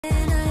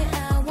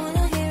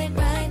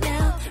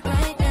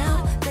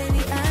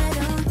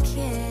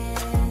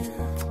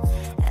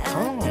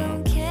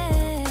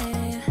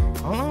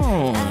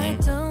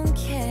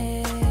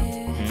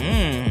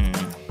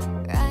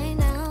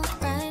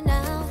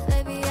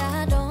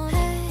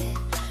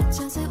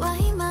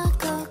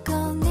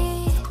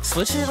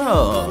Switch it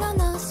up.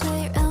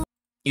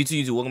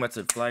 YouTube, welcome back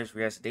to the Flyers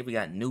Reaction. Today we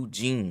got new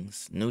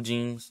jeans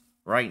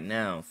right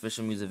now.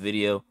 Official music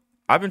video.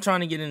 I've been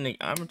trying to get in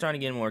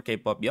more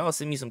K-pop. Y'all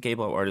send me some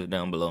K-pop artists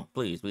down below,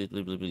 please. I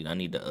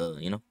need to,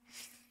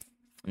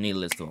 I need to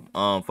listen to them.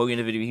 Before we get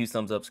into the video, huge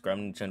thumbs up, subscribe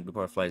to the channel, be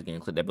part of Flyers Game,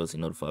 click that bell so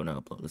you notified when I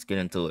upload. Let's get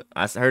into it.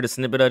 I heard a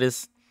snippet of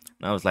this,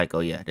 and I was like, oh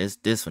yeah, this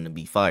gonna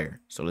be fire.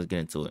 So let's get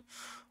into it.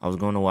 I was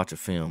going to watch a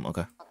film.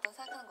 Okay.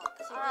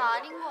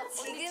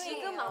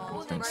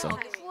 I think so.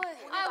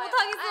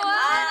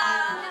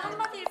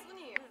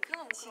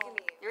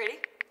 You ready?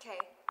 Okay.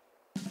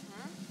 1,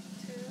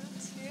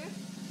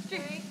 2,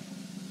 3,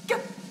 go!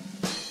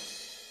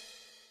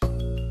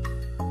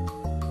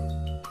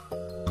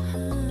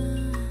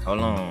 Hold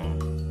on.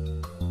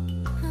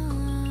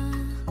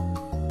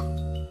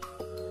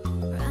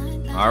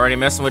 Already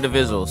messing with the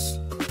visuals.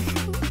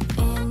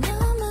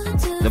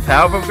 The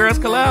Powerpuff Girls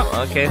collab?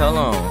 Okay, hold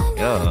on.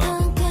 Yeah.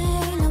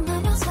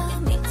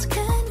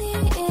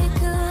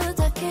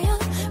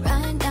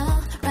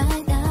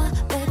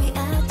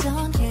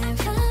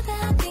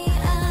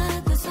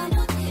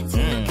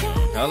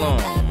 Hold on.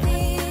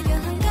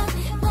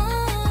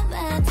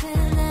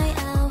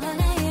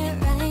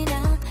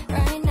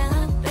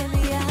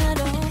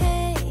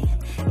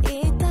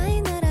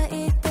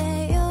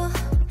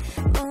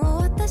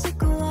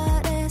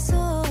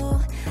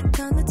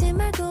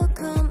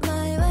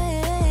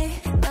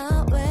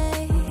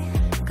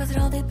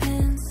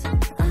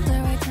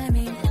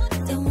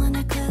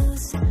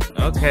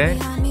 Okay.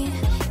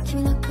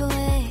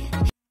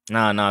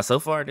 Nah, so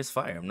far this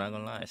fire, I'm not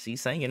gonna lie.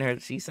 She's singing her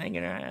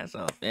ass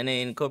off. And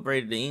they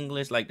incorporated the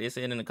English, like they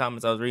said in the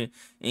comments I was reading,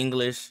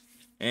 English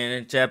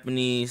and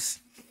Japanese,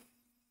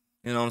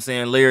 you know what I'm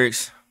saying,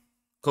 lyrics.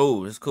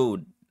 Cool, it's cool.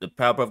 The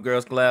Powerpuff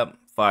Girls collab,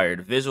 fire.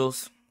 The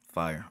visuals,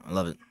 fire. I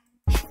love it.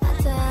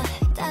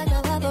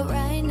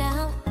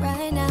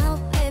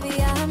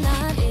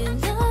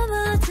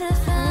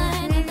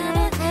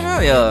 Oh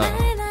yeah.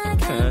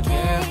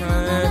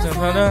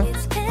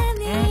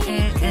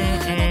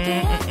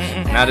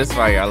 Now this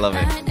fire, I love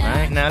it.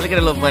 Right now, look at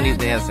the little bunnies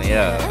dancing.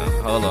 Yeah,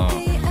 hold on.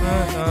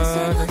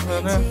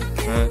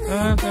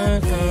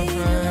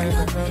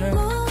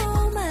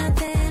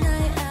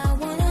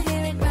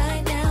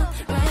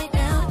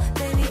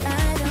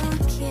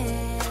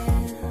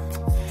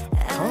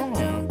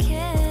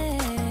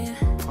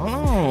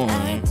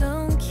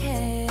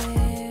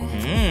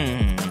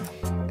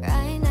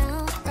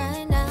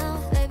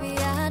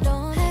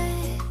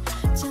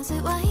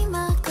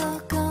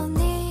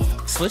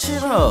 Switch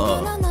it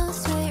up.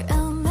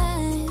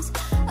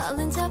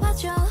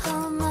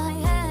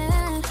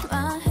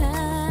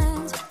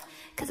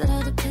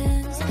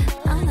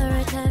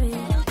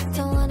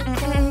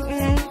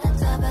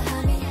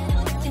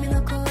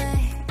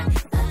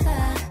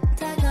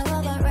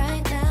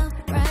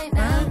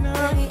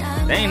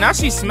 Dang, now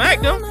she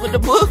smacked him with the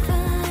book.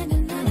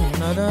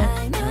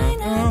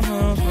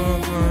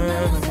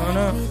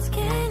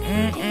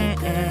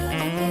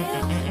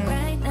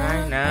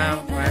 Right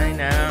now.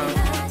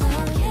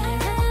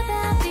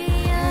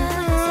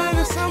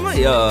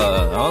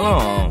 Yeah, hold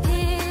on.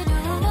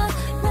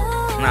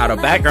 Now the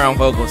background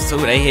vocals too,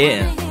 they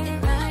hitting.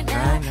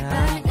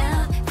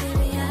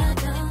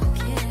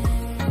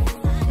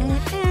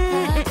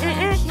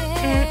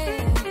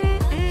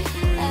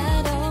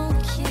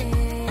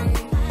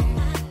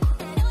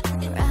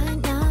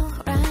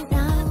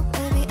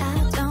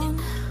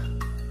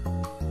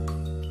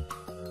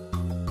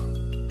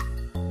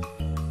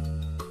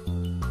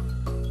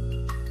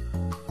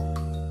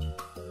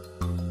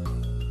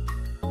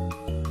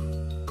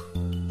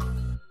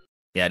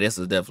 Yeah, this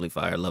was definitely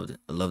fire. I loved it.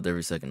 I loved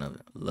every second of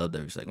it. I loved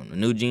every second. The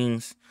new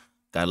jeans,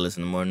 gotta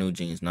listen to more new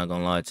jeans. Not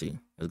gonna lie to you.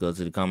 Let's go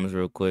to the comments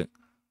real quick.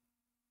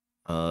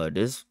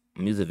 This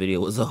music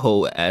video was a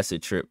whole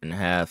acid trip and a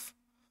half,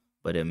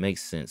 but it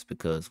makes sense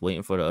because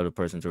waiting for the other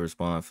person to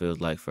respond feels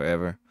like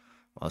forever,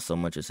 while so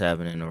much is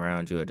happening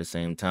around you at the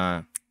same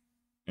time.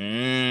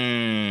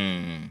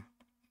 That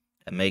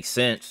makes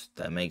sense.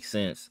 That makes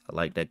sense. I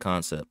like that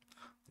concept.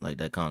 I like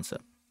that.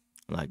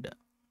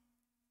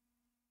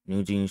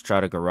 New Jeans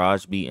tried a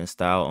garage beat and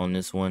style on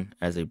this one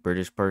as a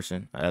British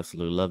person. I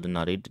absolutely loved it.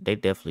 No, they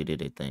definitely did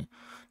their thing.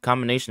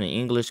 Combination of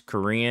English,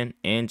 Korean,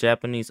 and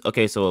Japanese.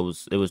 Okay, so it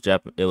was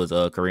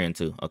Korean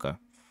too. Okay.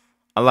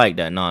 I like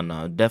that. No,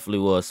 it definitely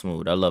was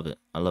smooth. I love it.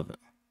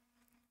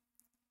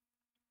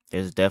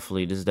 This is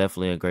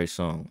definitely a great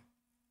song.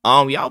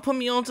 Y'all put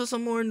me on to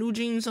some more New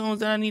Jeans songs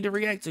that I need to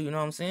react to, you know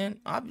what I'm saying?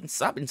 I've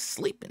been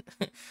sleeping.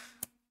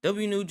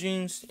 New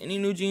Jeans, any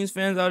New Jeans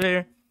fans out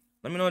there?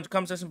 Let me know in the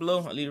comment section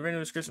below. I'll leave a link in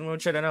the description. We'll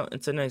check that out.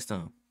 Until next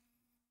time.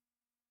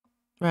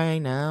 Right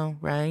now.